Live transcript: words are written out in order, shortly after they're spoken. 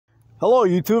Hello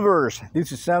YouTubers,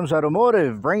 this is Sam's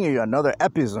Automotive bringing you another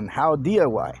episode on How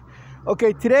DIY.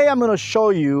 Okay, today I'm going to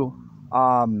show you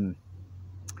how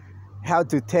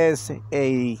to test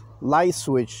a light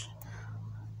switch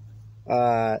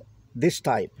this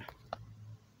type.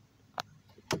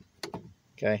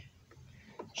 Okay,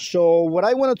 so what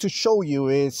I wanted to show you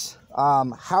is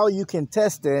how you can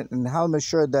test it and how to make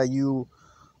sure that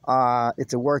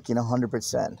it's working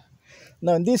 100%.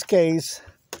 Now in this case,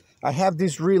 I have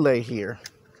this relay here.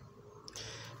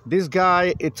 This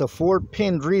guy, it's a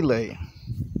 4-pin relay.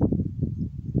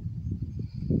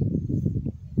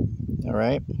 All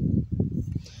right.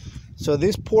 So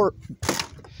this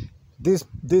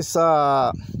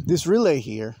relay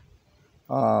here,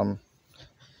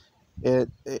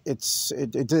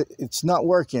 it's not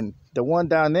working. The one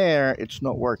down there, it's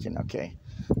not working. Okay.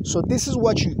 So this is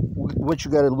what you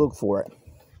got to look for.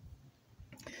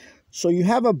 So you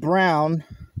have a brown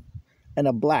and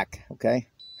a black, okay?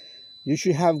 You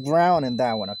should have ground in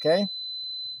that one, okay?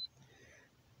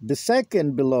 The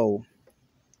second below,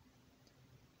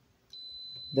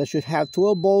 that should have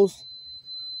 12 volts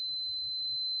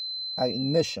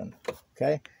ignition,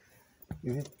 okay?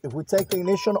 If we take the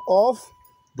ignition off,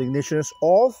 the ignition is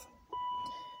off.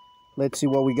 Let's see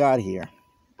what we got here.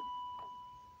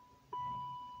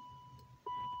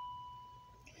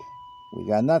 We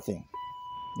got nothing,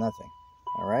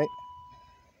 all right?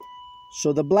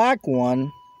 So the black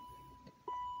one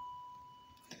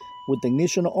with the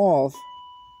ignition off,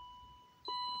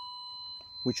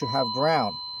 we should have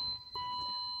ground.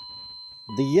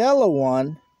 The yellow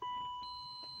one,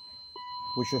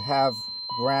 we should have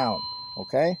ground,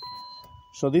 okay?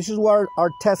 So this is where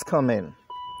our tests come in.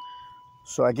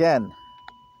 So again,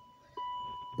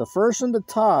 the first on the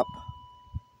top,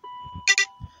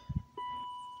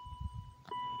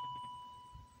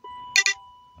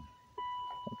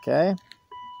 okay?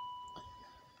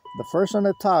 The first on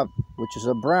the top, which is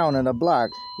a brown and a black,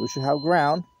 we should have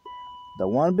ground. The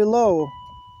one below,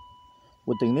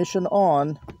 with the ignition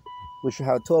on, we should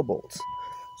have 12 volts.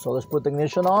 So let's put the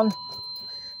ignition on.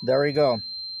 There we go.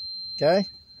 Okay?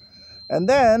 And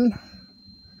then,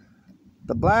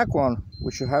 the black one,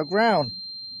 we should have ground.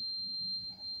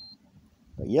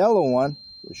 The yellow one,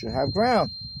 we should have ground.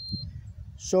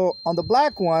 So on the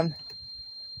black one,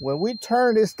 when we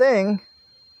turn this thing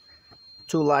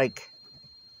to like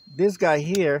this guy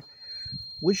here,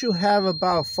 we should have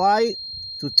about 5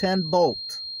 to 10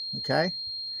 volts, okay?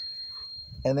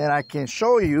 And then I can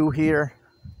show you here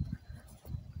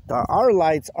that our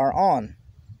lights are on.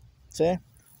 See?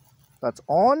 That's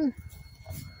on.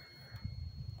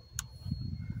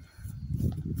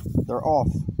 They're off.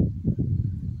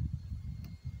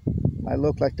 Might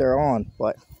look like they're on,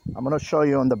 but I'm gonna show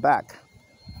you on the back.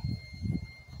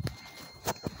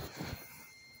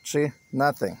 See?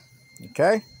 Nothing.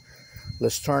 Okay?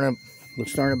 Let's turn it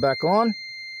back on.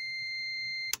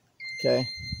 Okay.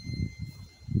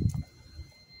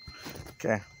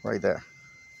 Okay, right there.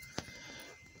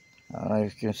 I don't know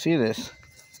if you can see this.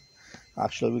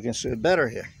 Actually, we can see it better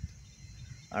here.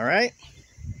 All right.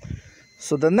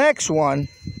 So the next one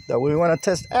that we want to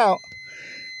test out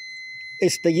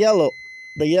is the yellow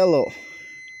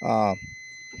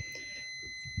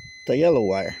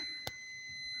wire.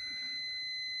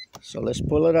 So let's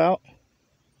pull it out.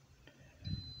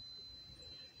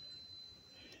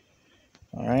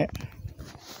 All right.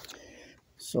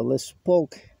 So let's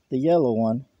poke the yellow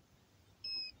one.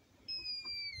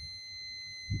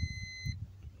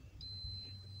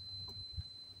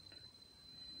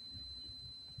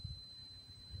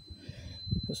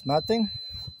 There's nothing.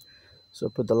 So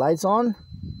put the lights on.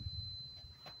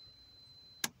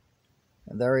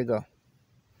 And there we go.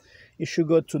 It should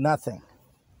go to nothing.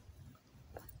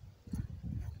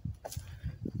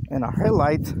 And our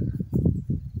headlight,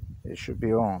 it should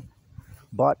be on.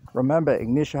 But remember,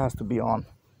 ignition has to be on.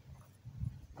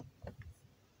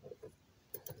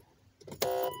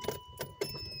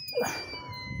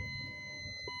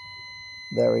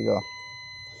 There we go.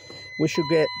 We should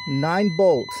get 9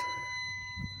 volts.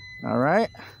 All right.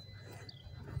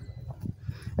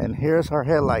 And here's our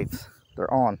headlights.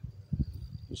 They're on.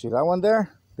 You see that one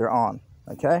there? They're on.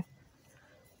 Okay.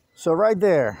 So right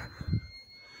there,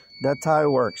 that's how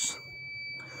it works.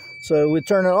 So if we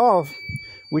turn it off,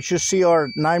 we should see our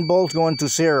 9 volts going to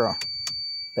 0.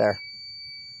 There.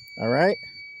 All right.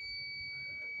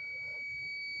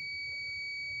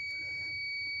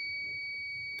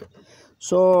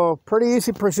 So pretty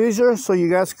easy procedure so you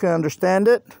guys can understand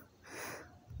it.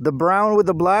 The brown with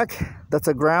the black, that's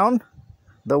a ground.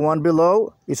 The one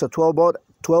below is a 12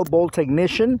 volt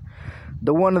ignition.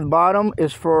 The one at the bottom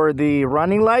is for the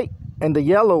running light, and the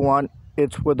yellow one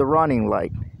it's with the running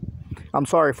light. I'm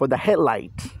sorry, for the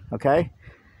headlight. Okay.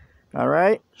 All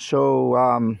right.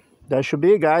 So that should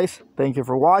be it, guys. Thank you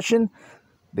for watching.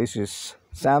 This is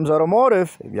Sam's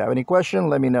Automotive. If you have any question,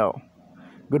 let me know.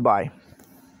 Goodbye.